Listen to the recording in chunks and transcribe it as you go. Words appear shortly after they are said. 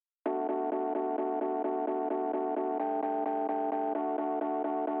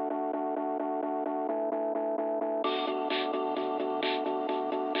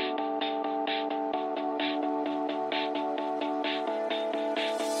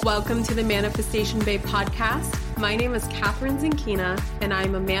Welcome to the Manifestation Babe podcast. My name is Catherine Zinkina, and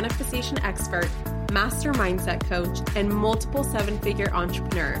I'm a manifestation expert, master mindset coach, and multiple seven-figure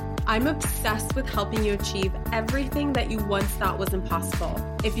entrepreneur. I'm obsessed with helping you achieve everything that you once thought was impossible.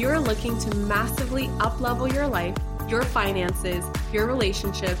 If you're looking to massively up-level your life, your finances, your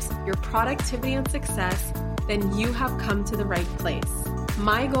relationships, your productivity and success, then you have come to the right place.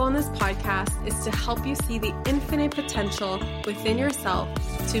 My goal in this podcast is to help you see the infinite potential within yourself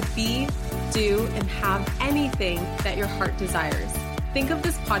to be, do, and have anything that your heart desires. Think of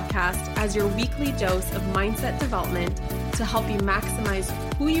this podcast as your weekly dose of mindset development to help you maximize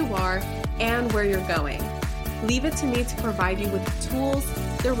who you are and where you're going. Leave it to me to provide you with the tools,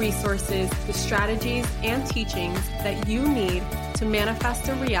 the resources, the strategies, and teachings that you need to manifest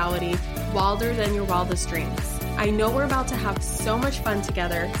a reality wilder than your wildest dreams. I know we're about to have so much fun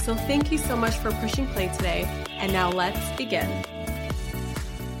together, so thank you so much for pushing play today, and now let's begin.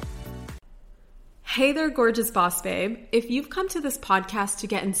 Hey there, gorgeous boss babe. If you've come to this podcast to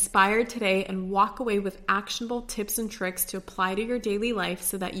get inspired today and walk away with actionable tips and tricks to apply to your daily life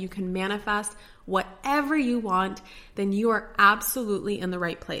so that you can manifest whatever you want, then you are absolutely in the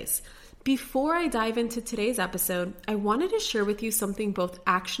right place. Before I dive into today's episode, I wanted to share with you something both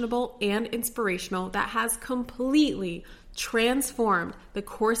actionable and inspirational that has completely transformed the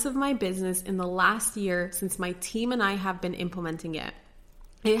course of my business in the last year since my team and I have been implementing it.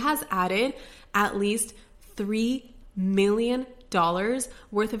 It has added at least $3 million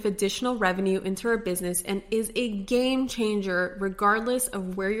worth of additional revenue into our business and is a game changer regardless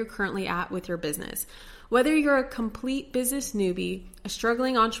of where you're currently at with your business. Whether you're a complete business newbie, a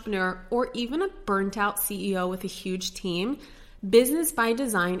struggling entrepreneur, or even a burnt out CEO with a huge team, Business by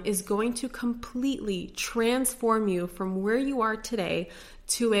Design is going to completely transform you from where you are today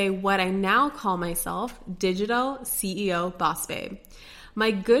to a what I now call myself digital CEO boss babe.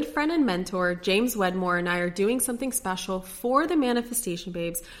 My good friend and mentor, James Wedmore, and I are doing something special for the Manifestation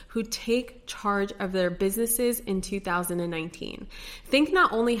Babes who take charge of their businesses in 2019. Think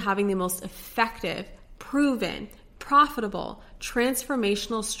not only having the most effective, proven, profitable,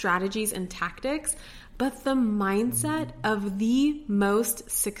 transformational strategies and tactics, but the mindset of the most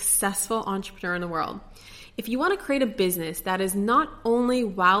successful entrepreneur in the world. If you want to create a business that is not only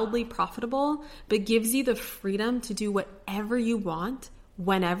wildly profitable, but gives you the freedom to do whatever you want,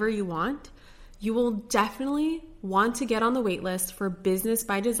 whenever you want, you will definitely want to get on the wait list for Business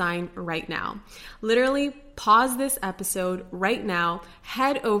by Design right now. Literally pause this episode right now,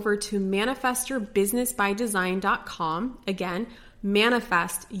 head over to manifestyourbusinessbydesign.com. Again,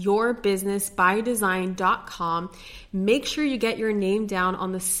 manifestyourbusinessbydesign.com. Make sure you get your name down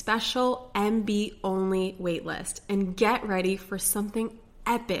on the special MB only waitlist and get ready for something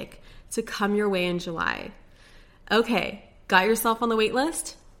epic to come your way in July. Okay, got yourself on the wait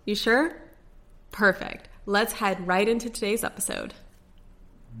list? You sure? Perfect. Let's head right into today's episode.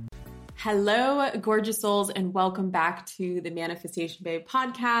 Hello, gorgeous souls, and welcome back to the Manifestation Babe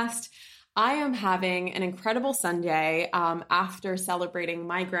podcast. I am having an incredible Sunday after celebrating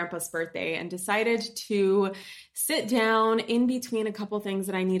my grandpa's birthday and decided to sit down in between a couple things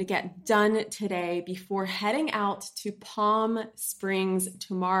that I need to get done today before heading out to Palm Springs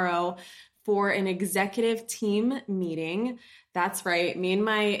tomorrow for an executive team meeting. That's right. Me and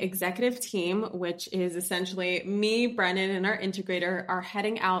my executive team, which is essentially me, Brennan, and our integrator, are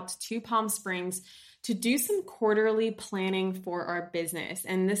heading out to Palm Springs to do some quarterly planning for our business.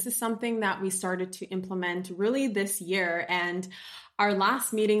 And this is something that we started to implement really this year. And our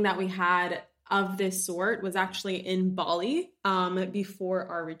last meeting that we had of this sort was actually in Bali before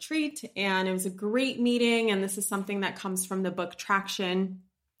our retreat. And it was a great meeting. And this is something that comes from the book Traction.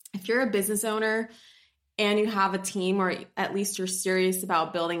 If you're a business owner and you have a team, or at least you're serious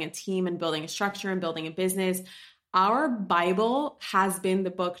about building a team and building a structure and building a business, our Bible has been the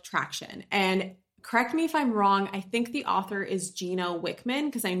book Traction. And correct me if I'm wrong, I think the author is Gino Wickman,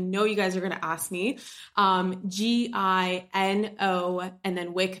 because I know you guys are going to ask me. Gino and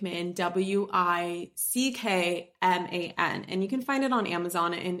then Wickman, Wickman. And you can find it on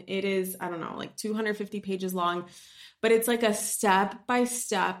Amazon. And it is, I don't know, like 250 pages long. But it's like a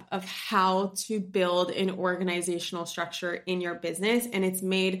step-by-step of how to build an organizational structure in your business. And it's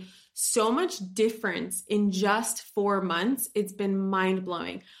made so much difference in just 4 months. It's been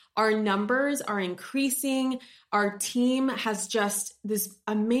mind-blowing. Our numbers are increasing. Our team has just this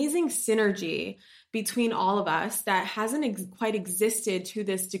amazing synergy between all of us that hasn't quite existed to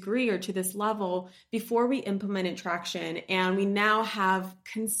this degree or to this level before we implemented Traction. And we now have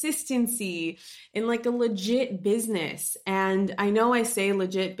consistency in like a legit business. And I know I say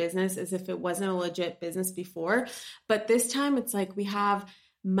legit business as if it wasn't a legit business before, but this time it's like we have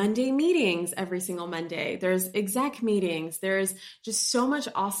Monday meetings every single Monday. There's exec meetings. There's just so much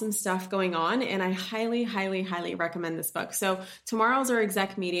awesome stuff going on. And I highly, highly, highly recommend this book. So tomorrow's our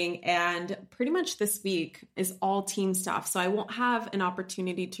exec meeting, and pretty much this week is all team stuff. So I won't have an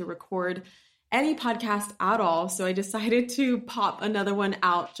opportunity to record any podcast at all. So I decided to pop another one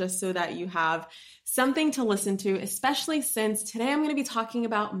out just so that you have something to listen to, especially since today I'm going to be talking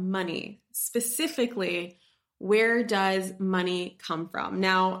about money. Specifically, where does money come from?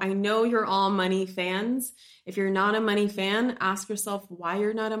 Now, I know you're all money fans. If you're not a money fan, ask yourself why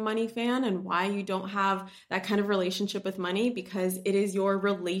you're not a money fan and why you don't have that kind of relationship with money, because it is your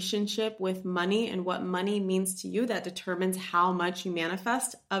relationship with money and what money means to you that determines how much you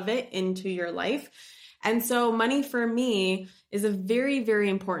manifest of it into your life. And so money for me is a very, very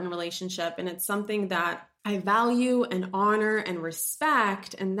important relationship, and it's something that I value and honor and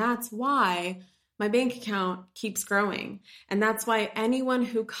respect, and that's why my bank account keeps growing. And that's why anyone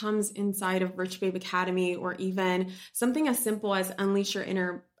who comes inside of Rich Babe Academy, or even something as simple as Unleash Your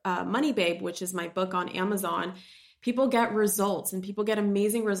Inner Money Babe, which is my book on Amazon, people get results, and people get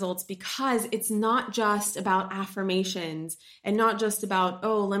amazing results because it's not just about affirmations and not just about,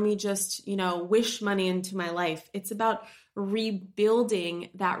 oh, let me just, wish money into my life. It's about rebuilding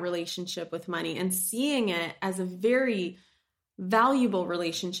that relationship with money and seeing it as a very valuable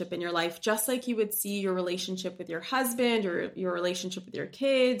relationship in your life, just like you would see your relationship with your husband or your relationship with your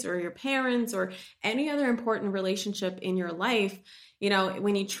kids or your parents or any other important relationship in your life.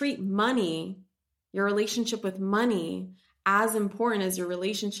 When you treat money, your relationship with money, as important as your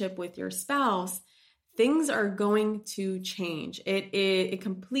relationship with your spouse, things are going to change. It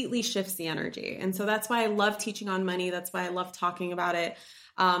completely shifts the energy. And so that's why I love teaching on money. That's why I love talking about it.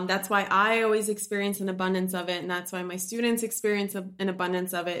 That's why I always experience an abundance of it. And that's why my students experience an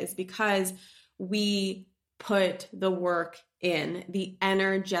abundance of it, is because we put the work in, the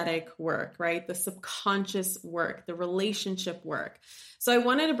energetic work, right? The subconscious work, the relationship work. So I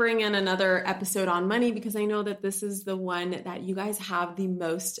wanted to bring in another episode on money because I know that this is the one that you guys have the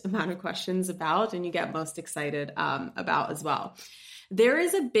most amount of questions about and you get most excited about as well. There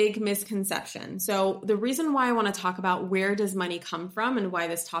is a big misconception. So the reason why I want to talk about where does money come from and why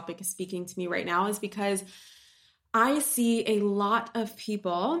this topic is speaking to me right now is because I see a lot of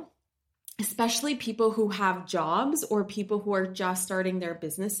people, especially people who have jobs or people who are just starting their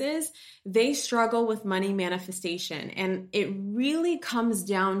businesses, they struggle with money manifestation. And it really comes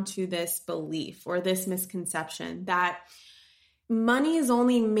down to this belief or this misconception that money is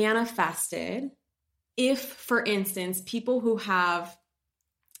only manifested if, for instance, people who have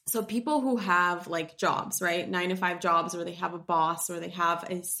like jobs, right? 9-to-5 jobs, or they have a boss or they have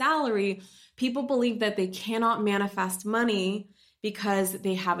a salary, people believe that they cannot manifest money because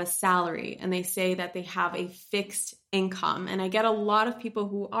they have a salary, and they say that they have a fixed income. And I get a lot of people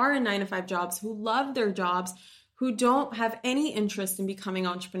who are in 9-to-5 jobs, who love their jobs, who don't have any interest in becoming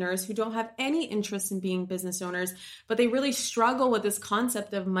entrepreneurs, who don't have any interest in being business owners, but they really struggle with this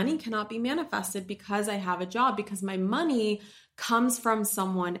concept of money cannot be manifested because I have a job, because my money comes from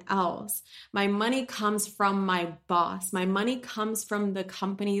someone else. My money comes from my boss. My money comes from the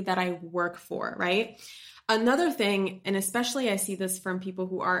company that I work for, right? Another thing, and especially I see this from people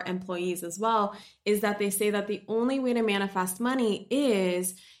who are employees as well, is that they say that the only way to manifest money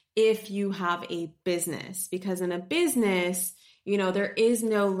is if you have a business, because in a business, there is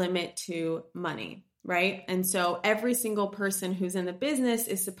no limit to money, right? And so every single person who's in the business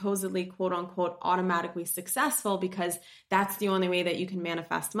is supposedly, quote unquote, automatically successful because that's the only way that you can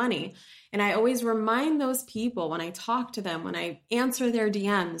manifest money. And I always remind those people when I talk to them, when I answer their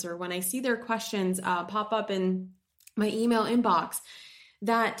DMs, or when I see their questions pop up in my email inbox,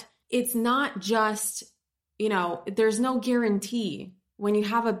 that it's not just, there's no guarantee. When you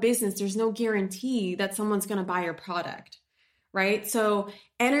have a business, there's no guarantee that someone's going to buy your product, right? So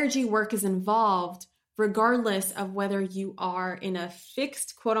energy work is involved regardless of whether you are in a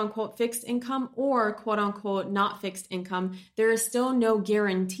fixed, quote unquote, fixed income or quote unquote, not fixed income. There is still no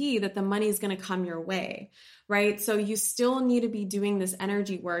guarantee that the money is going to come your way, right? So you still need to be doing this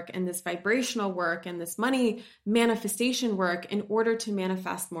energy work and this vibrational work and this money manifestation work in order to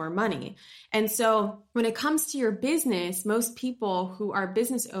manifest more money. And so when it comes to your business, most people who are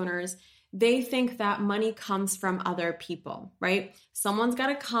business owners, they think that money comes from other people, right? Someone's got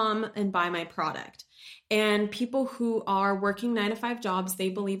to come and buy my product. And people who are working 9-to-5 jobs, they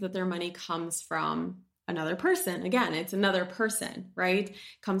believe that their money comes from another person. Again, it's another person, right? It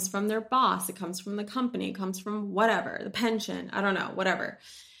comes from their boss. It comes from the company. It comes from whatever, the pension, I don't know, whatever.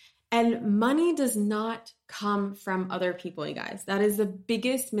 And money does not come from other people, you guys. That is the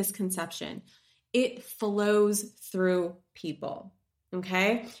biggest misconception. It flows through people.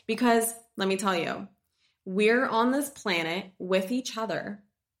 Okay? Because let me tell you, we're on this planet with each other,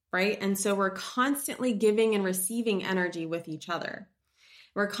 right? And so we're constantly giving and receiving energy with each other.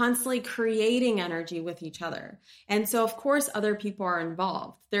 We're constantly creating energy with each other. And so, of course, other people are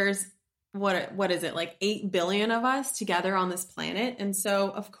involved. There's what is it, like 8 billion of us together on this planet. And so,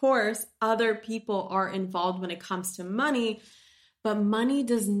 of course, other people are involved when it comes to money, but money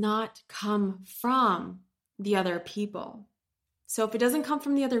does not come from the other people. So if it doesn't come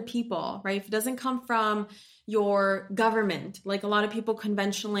from the other people, right? If it doesn't come from your government, like a lot of people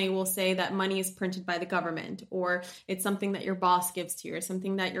conventionally will say that money is printed by the government, or it's something that your boss gives to you, or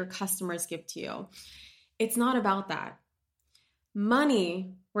something that your customers give to you. It's not about that.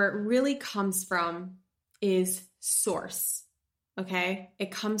 Money, where it really comes from, is source, okay?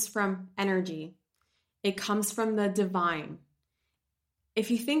 It comes from energy. It comes from the divine. If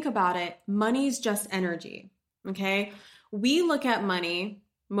you think about it, money is just energy, okay? We look at money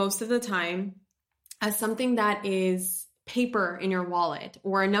most of the time as something that is paper in your wallet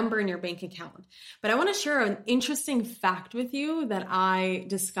or a number in your bank account. But I want to share an interesting fact with you that I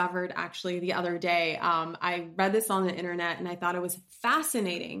discovered actually the other day. I read this on the internet and I thought it was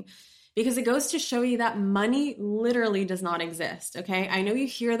fascinating because it goes to show you that money literally does not exist, okay? I know you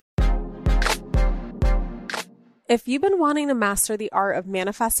hear that. If you've been wanting to master the art of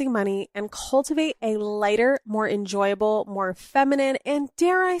manifesting money and cultivate a lighter, more enjoyable, more feminine, and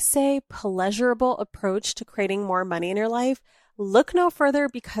dare I say, pleasurable approach to creating more money in your life, look no further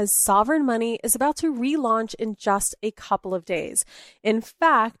because Sovereign Money is about to relaunch in just a couple of days. In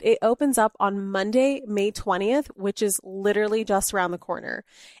fact, it opens up on Monday, May 20th, which is literally just around the corner.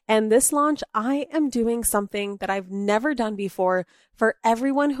 And this launch, I am doing something that I've never done before for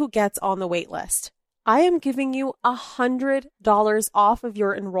everyone who gets on the wait list. I am giving you $100 off of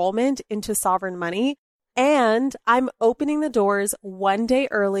your enrollment into Sovereign Money, and I'm opening the doors one day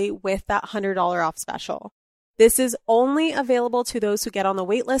early with that $100 off special. This is only available to those who get on the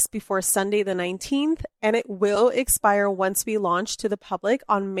wait list before Sunday the 19th, and it will expire once we launch to the public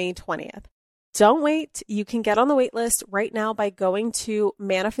on May 20th. Don't wait. You can get on the wait list right now by going to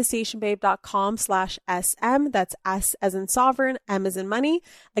manifestationbabe.com/SM. That's S as in sovereign, M as in money.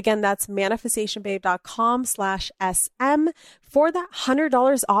 Again, that's manifestationbabe.com/SM for that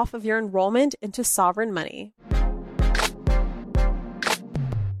 $100 off of your enrollment into Sovereign Money.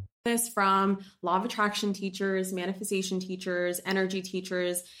 This from law of attraction teachers, manifestation teachers, energy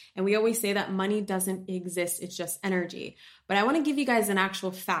teachers, and we always say that money doesn't exist, it's just energy. But I want to give you guys an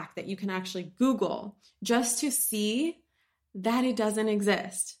actual fact that you can actually Google just to see that it doesn't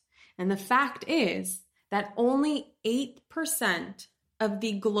exist. And the fact is that only 8% of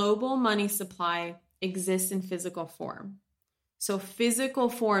the global money supply exists in physical form. So physical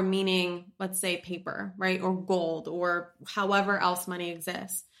form meaning, let's say paper, right? Or gold or however else money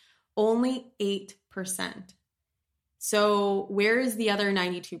exists. Only 8%. So where is the other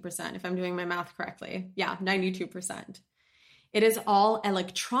 92%, if I'm doing my math correctly? Yeah, 92%. It is all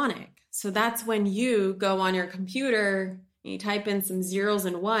electronic. So that's when you go on your computer, and you type in some zeros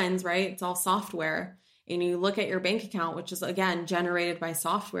and ones, right? It's all software. And you look at your bank account, which is, again, generated by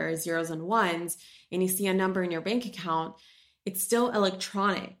software, zeros and ones, and you see a number in your bank account. It's still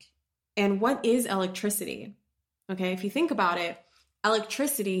electronic. And what is electricity? Okay, if you think about it,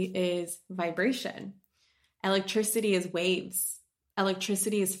 electricity is vibration. Electricity is waves.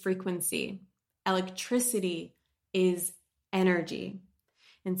 Electricity is frequency. Electricity is energy.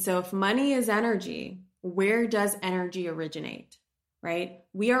 And so if money is energy, where does energy originate, right?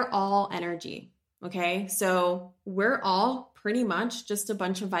 We are all energy, okay? So we're all pretty much just a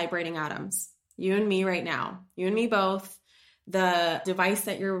bunch of vibrating atoms. You and me right now. You and me both. The device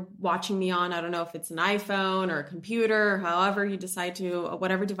that you're watching me on, I don't know if it's an iPhone or a computer, or however you decide to,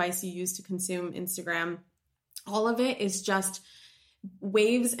 whatever device you use to consume Instagram, all of it is just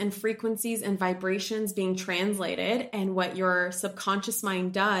waves and frequencies and vibrations being translated. And what your subconscious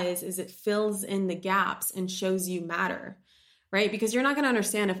mind does is it fills in the gaps and shows you matter, right? Because you're not going to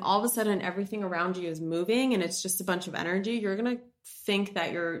understand if all of a sudden everything around you is moving and it's just a bunch of energy, you're going to think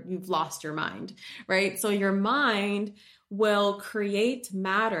that you've lost your mind, right? So your mind will create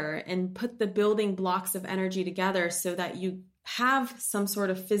matter and put the building blocks of energy together so that you have some sort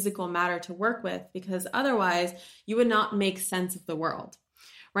of physical matter to work with, because otherwise you would not make sense of the world,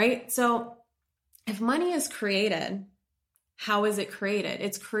 right? So if money is created, how is it created?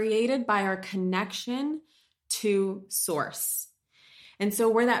 It's created by our connection to source. And so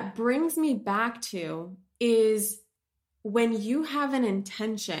where that brings me back to is when you have an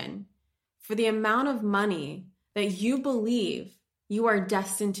intention for the amount of money that you believe you are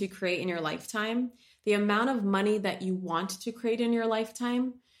destined to create in your lifetime, the amount of money that you want to create in your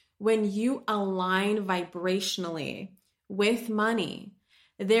lifetime, when you align vibrationally with money,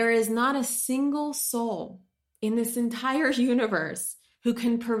 there is not a single soul in this entire universe who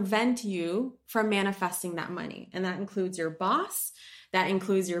can prevent you from manifesting that money. And that includes your boss, that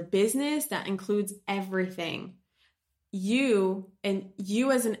includes your business, that includes everything. You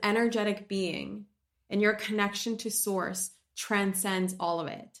as an energetic being and your connection to source transcends all of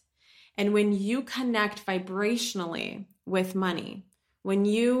it. And when you connect vibrationally with money, when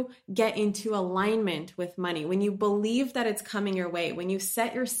you get into alignment with money, when you believe that it's coming your way, when you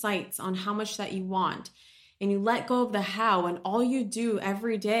set your sights on how much that you want, and you let go of the how, and all you do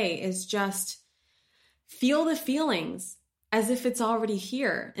every day is just feel the feelings as if it's already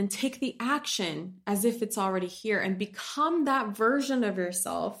here, and take the action as if it's already here, and become that version of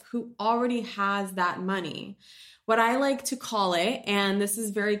yourself who already has that money. What I like to call it, and this is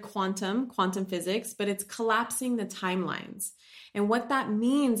very quantum physics, but it's collapsing the timelines. And what that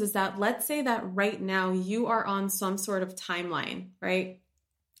means is that, let's say that right now you are on some sort of timeline, right?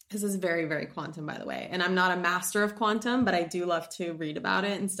 This is very, very quantum, by the way. And I'm not a master of quantum, but I do love to read about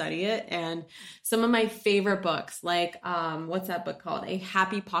it and study it. And some of my favorite books, like what's that book called? A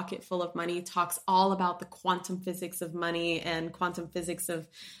Happy Pocket Full of Money, talks all about the quantum physics of money and quantum physics of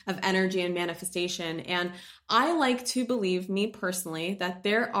energy and manifestation. And I like to believe, me personally, that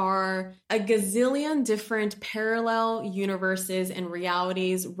there are a gazillion different parallel universes and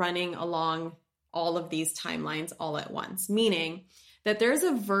realities running along all of these timelines all at once, meaning that there's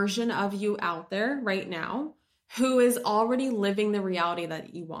a version of you out there right now who is already living the reality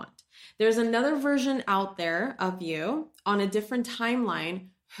that you want. There's another version out there of you on a different timeline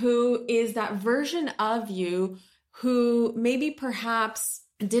who is that version of you who maybe perhaps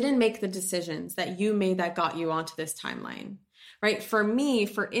didn't make the decisions that you made that got you onto this timeline, right? For me,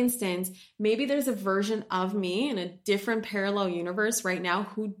 for instance, maybe there's a version of me in a different parallel universe right now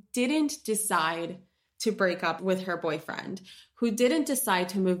who didn't decide to break up with her boyfriend, who didn't decide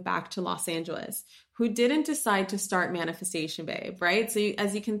to move back to Los Angeles, who didn't decide to start Manifestation Babe, right? So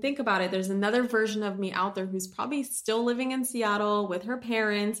as you can think about it, there's another version of me out there who's probably still living in Seattle with her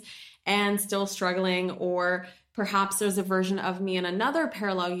parents and still struggling, or perhaps there's a version of me in another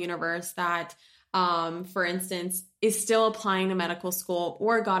parallel universe that, for instance, is still applying to medical school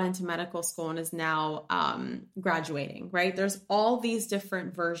or got into medical school and is now graduating, right? There's all these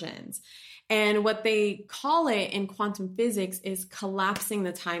different versions. And what they call it in quantum physics is collapsing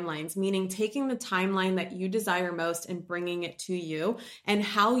the timelines, meaning taking the timeline that you desire most and bringing it to you. And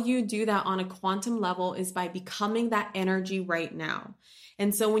how you do that on a quantum level is by becoming that energy right now.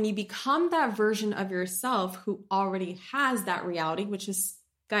 And so when you become that version of yourself who already has that reality, which is,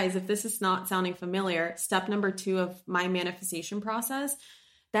 guys, if this is not sounding familiar, step number 2 of my manifestation process,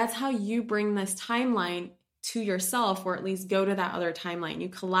 that's how you bring this timeline to yourself, or at least go to that other timeline. You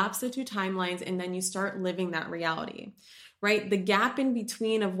collapse the 2 timelines and then you start living that reality, right? The gap in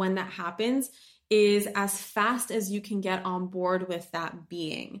between of when that happens is as fast as you can get on board with that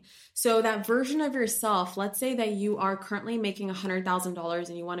being. So that version of yourself, let's say that you are currently making $100,000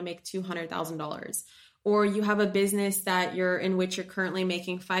 and you want to make $200,000, or you have a business that you're in which you're currently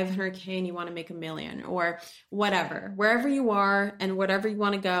making $500K and you want to make $1 million, or whatever, wherever you are and whatever you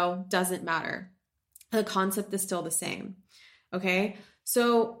want to go, doesn't matter. The concept is still the same. Okay.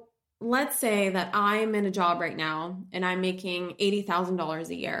 So let's say that I'm in a job right now and I'm making $80,000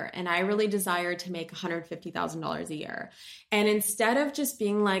 a year and I really desire to make $150,000 a year. And instead of just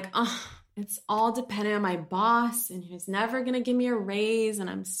being like, oh, it's all dependent on my boss and he's never going to give me a raise and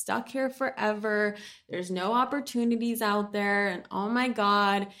I'm stuck here forever. There's no opportunities out there. And oh my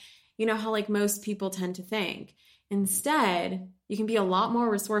God, you know how like most people tend to think. Instead, you can be a lot more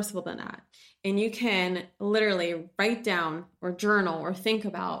resourceful than that. And you can literally write down or journal or think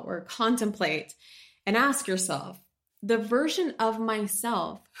about or contemplate and ask yourself, the version of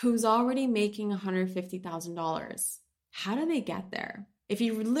myself who's already making $150,000, how do they get there? If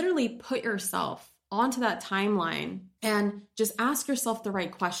you literally put yourself onto that timeline and just ask yourself the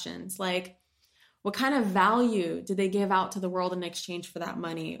right questions, like, what kind of value did they give out to the world in exchange for that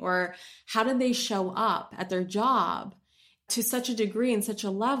money? Or how did they show up at their job to such a degree and such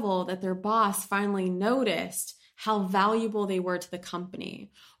a level that their boss finally noticed how valuable they were to the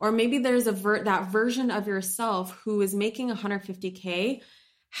company? Or maybe there's that version of yourself who is making $150K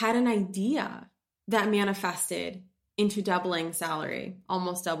had an idea that manifested into doubling salary,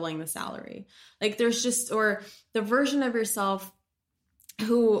 almost doubling the salary. Like there's just, or the version of yourself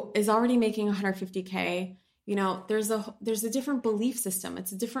who is already making $150K, you know, there's a different belief system.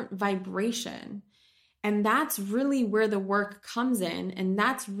 It's a different vibration. And that's really where the work comes in. And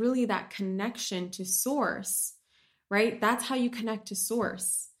that's really that connection to source, right? That's how you connect to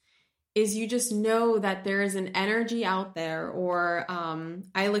source, is you just know that there is an energy out there, or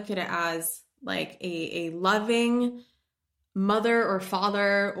I look at it as like a loving mother or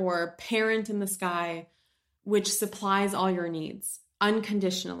father or parent in the sky, which supplies all your needs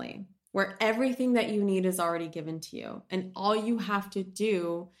unconditionally, where everything that you need is already given to you. And all you have to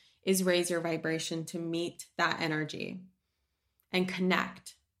do is raise your vibration to meet that energy and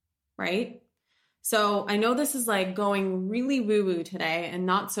connect, right? So I know this is like going really woo-woo today and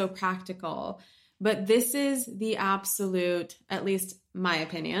not so practical, but this is the absolute, at least my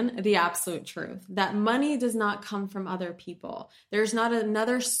opinion, the absolute truth, that money does not come from other people. There's not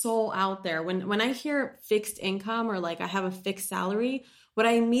another soul out there. When I hear fixed income, or like I have a fixed salary, what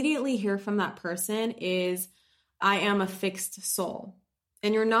I immediately hear from that person is, I am a fixed soul.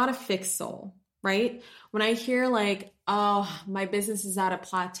 And you're not a fixed soul, right? When I hear like, oh, my business is at a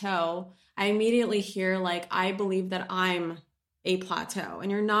plateau, I immediately hear like, I believe that I'm a plateau,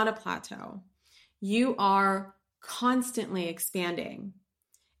 and you're not a plateau. You are constantly expanding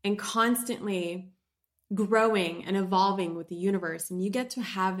and constantly growing and evolving with the universe. And you get to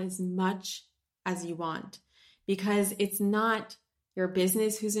have as much as you want, because it's not your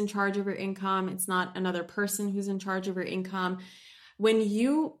business who's in charge of your income. It's not another person who's in charge of your income. When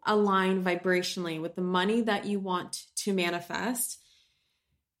you align vibrationally with the money that you want to manifest,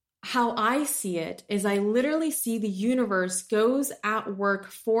 how I see it is I literally see the universe goes at work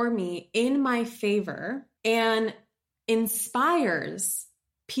for me in my favor and inspires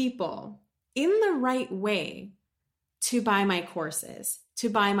people in the right way to buy my courses, to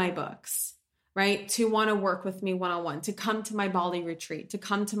buy my books, right? To want to work with me one-on-one, to come to my Bali retreat, to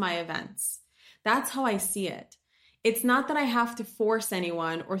come to my events. That's how I see it. It's not that I have to force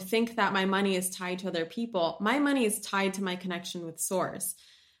anyone or think that my money is tied to other people. My money is tied to my connection with source.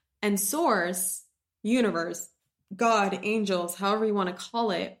 And source, universe, God, angels, however you want to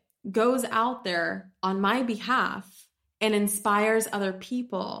call it, goes out there on my behalf and inspires other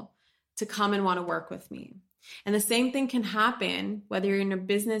people to come and want to work with me. And the same thing can happen whether you're in a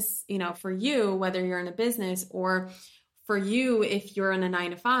business, for you, whether you're in a business, or for you, if you're in a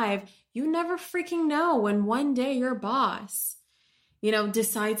 9-to-5, you never freaking know when one day your boss,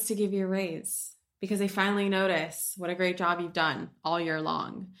 decides to give you a raise because they finally notice what a great job you've done all year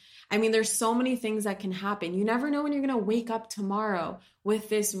long. I mean, there's so many things that can happen. You never know when you're going to wake up tomorrow with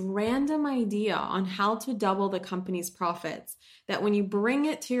this random idea on how to double the company's profits, that when you bring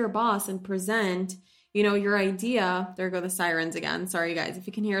it to your boss and present, your idea, there go the sirens again. Sorry, guys. If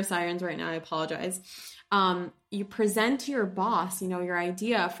you can hear sirens right now, I apologize. You present to your boss, your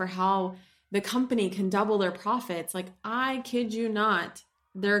idea for how the company can double their profits. Like, I kid you not,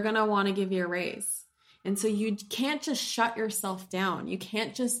 they're going to want to give you a raise. And so you can't just shut yourself down. You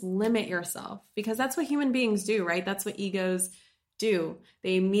can't just limit yourself, because that's what human beings do, right? That's what egos do.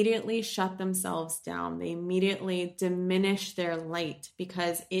 They immediately shut themselves down. They immediately diminish their light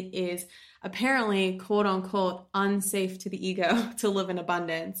because it is apparently, quote unquote, unsafe to the ego to live in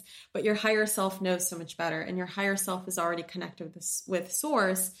abundance. But your higher self knows so much better, and your higher self is already connected with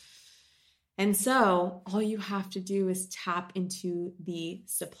source. And so all you have to do is tap into the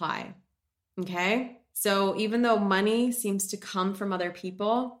supply. Okay? So even though money seems to come from other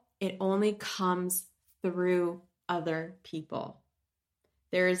people, it only comes through other people.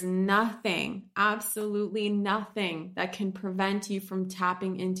 There is nothing, absolutely nothing, that can prevent you from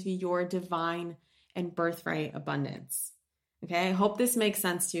tapping into your divine and birthright abundance. Okay? I hope this makes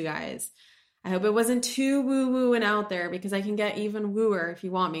sense to you guys. I hope it wasn't too woo-woo and out there, because I can get even wooer if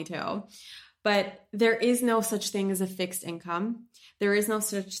you want me to. But there is no such thing as a fixed income. There is no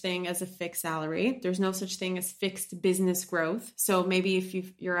such thing as a fixed salary. There's no such thing as fixed business growth. So maybe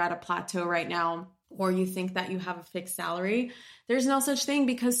if you're at a plateau right now, or you think that you have a fixed salary, there's no such thing,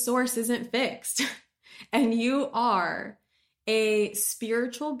 because source isn't fixed. And you are a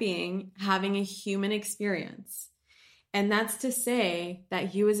spiritual being having a human experience. And that's to say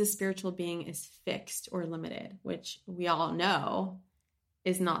that you as a spiritual being is fixed or limited, which we all know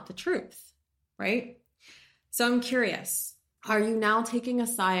is not the truth. Right? So I'm curious, are you now taking a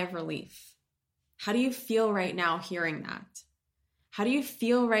sigh of relief? How do you feel right now hearing that? How do you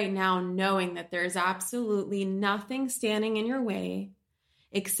feel right now knowing that there's absolutely nothing standing in your way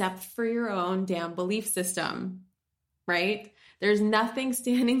except for your own damn belief system, right? There's nothing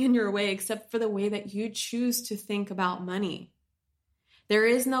standing in your way except for the way that you choose to think about money. There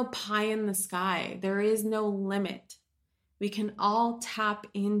is no pie in the sky. There is no limit. we can all tap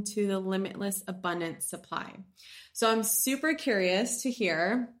into the limitless abundant supply. So I'm super curious to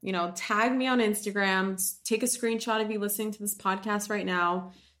hear, tag me on Instagram, take a screenshot of you listening to this podcast right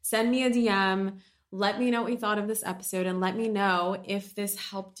now, send me a DM, let me know what you thought of this episode, and let me know if this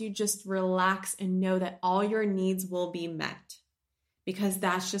helped you just relax and know that all your needs will be met, because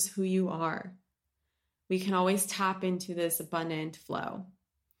that's just who you are. We can always tap into this abundant flow.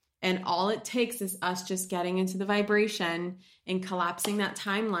 And all it takes is us just getting into the vibration and collapsing that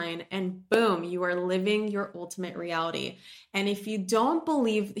timeline, and boom, you are living your ultimate reality. And if you don't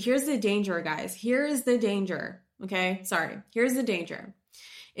believe, here's the danger, guys. Here is the danger. Okay. Sorry. Here's the danger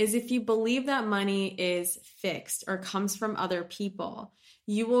is if you believe that money is fixed or comes from other people,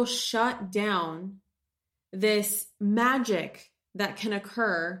 you will shut down this magic that can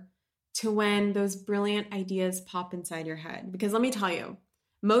occur to when those brilliant ideas pop inside your head. Because let me tell you,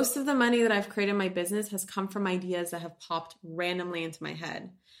 most of the money that I've created in my business has come from ideas that have popped randomly into my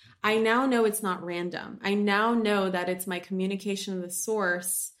head. I now know it's not random. I now know that it's my communication with the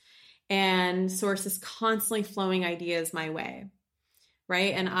source, and source is constantly flowing ideas my way,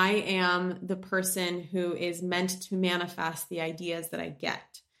 right? And I am the person who is meant to manifest the ideas that I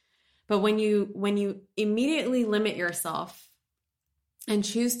get. But when you immediately limit yourself and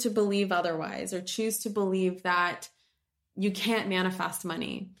choose to believe otherwise, or choose to believe that you can't manifest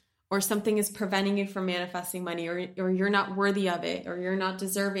money, or something is preventing you from manifesting money, or you're not worthy of it, or you're not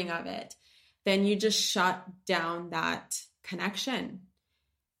deserving of it, then you just shut down that connection.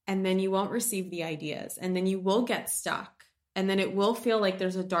 And then you won't receive the ideas, and then you will get stuck. And then it will feel like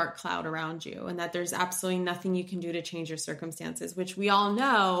there's a dark cloud around you, and that there's absolutely nothing you can do to change your circumstances, which we all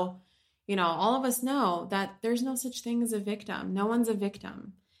know, all of us know that there's no such thing as a victim. No one's a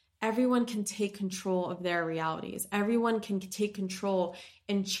victim. Everyone can take control of their realities. Everyone can take control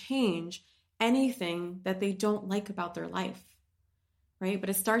and change anything that they don't like about their life, right?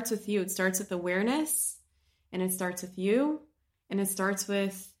 But it starts with you. It starts with awareness, and it starts with you, and it starts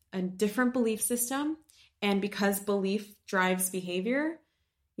with a different belief system. And because belief drives behavior,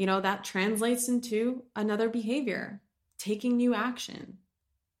 that translates into another behavior, taking new action.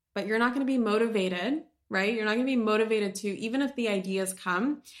 But you're not going to be motivated, right? You're not going to be motivated to, even if the ideas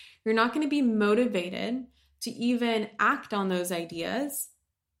come, you're not going to be motivated to even act on those ideas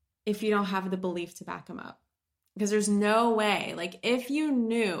if you don't have the belief to back them up. Because there's no way, if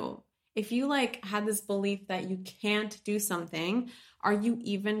you had this belief that you can't do something, are you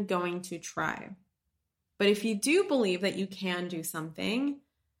even going to try? But if you do believe that you can do something,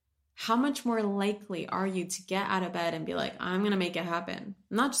 how much more likely are you to get out of bed and be like, I'm going to make it happen?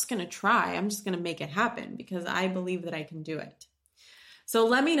 I'm not just going to try. I'm just going to make it happen because I believe that I can do it. So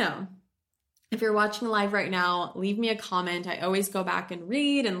let me know. If you're watching live right now, leave me a comment. I always go back and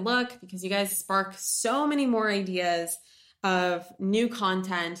read and look because you guys spark so many more ideas of new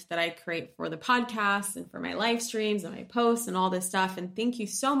content that I create for the podcast and for my live streams and my posts and all this stuff. And thank you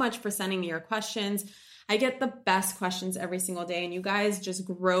so much for sending me your questions. I get the best questions every single day, and you guys just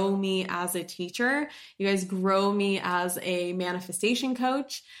grow me as a teacher. You guys grow me as a manifestation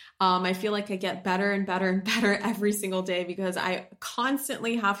coach. I feel like I get better and better and better every single day because I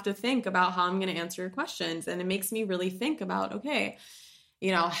constantly have to think about how I'm going to answer your questions. And it makes me really think about, okay,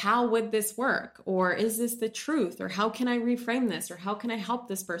 how would this work? Or is this the truth? Or how can I reframe this? Or how can I help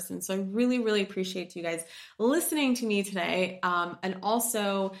this person? So I really, really appreciate you guys listening to me today. And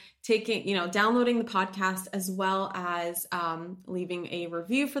also downloading the podcast, as well as leaving a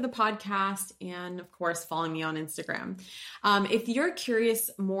review for the podcast. And of course, following me on Instagram. If you're curious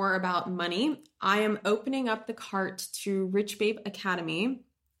more about money, I am opening up the cart to Rich Babe Academy,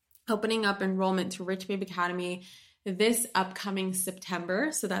 opening up enrollment to Rich Babe Academy this upcoming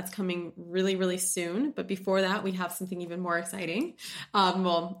September. So that's coming really, really soon. But before that, we have something even more exciting.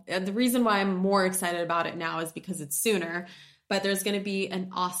 The reason why I'm more excited about it now is because it's sooner. But there's going to be an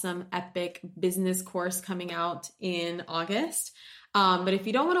awesome, epic business course coming out in August. But if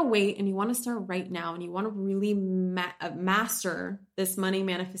you don't want to wait and you want to start right now and you want to really master this money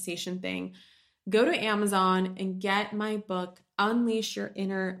manifestation thing, go to Amazon and get my book, Unleash Your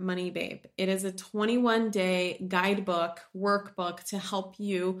Inner Money Babe. It is a 21-day guidebook, workbook to help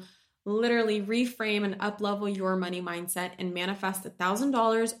you literally reframe and up-level your money mindset and manifest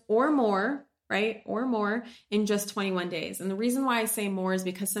 $1,000 or more, right? Or more in just 21 days. And the reason why I say more is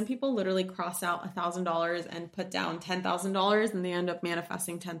because some people literally cross out $1,000 and put down $10,000 and they end up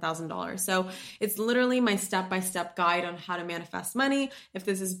manifesting $10,000. So it's literally my step-by-step guide on how to manifest money. If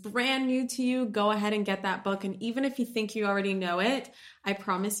this is brand new to you, go ahead and get that book. And even if you think you already know it, I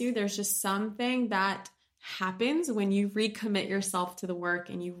promise you there's just something that happens when you recommit yourself to the work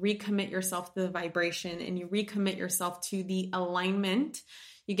and you recommit yourself to the vibration and you recommit yourself to the alignment.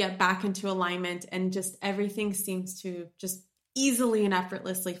 You get back into alignment and just everything seems to just easily and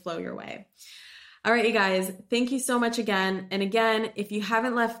effortlessly flow your way. All right, you guys, thank you so much again. And again, if you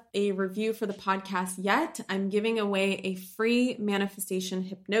haven't left a review for the podcast yet, I'm giving away a free manifestation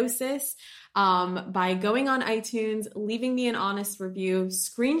hypnosis by going on iTunes, leaving me an honest review,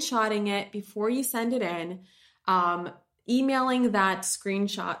 screenshotting it before you send it in, emailing that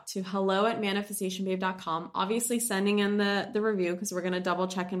screenshot to hello@manifestationbabe.com, obviously sending in the review because we're going to double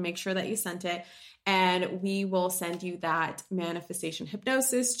check and make sure that you sent it. And we will send you that manifestation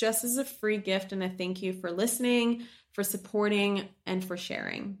hypnosis just as a free gift and a thank you for listening, for supporting, and for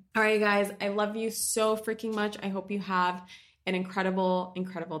sharing. All right, guys, I love you so freaking much. I hope you have an incredible,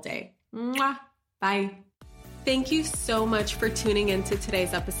 incredible day. Mwah. Bye. Thank you so much for tuning into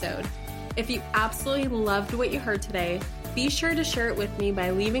today's episode. If you absolutely loved what you heard today, be sure to share it with me by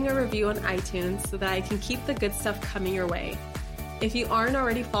leaving a review on iTunes so that I can keep the good stuff coming your way. If you aren't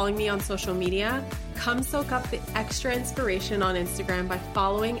already following me on social media, come soak up the extra inspiration on Instagram by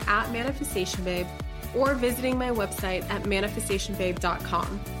following @ManifestationBabe or visiting my website at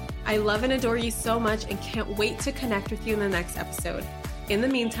manifestationbabe.com. I love and adore you so much and can't wait to connect with you in the next episode. In the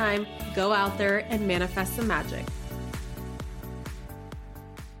meantime, go out there and manifest some magic.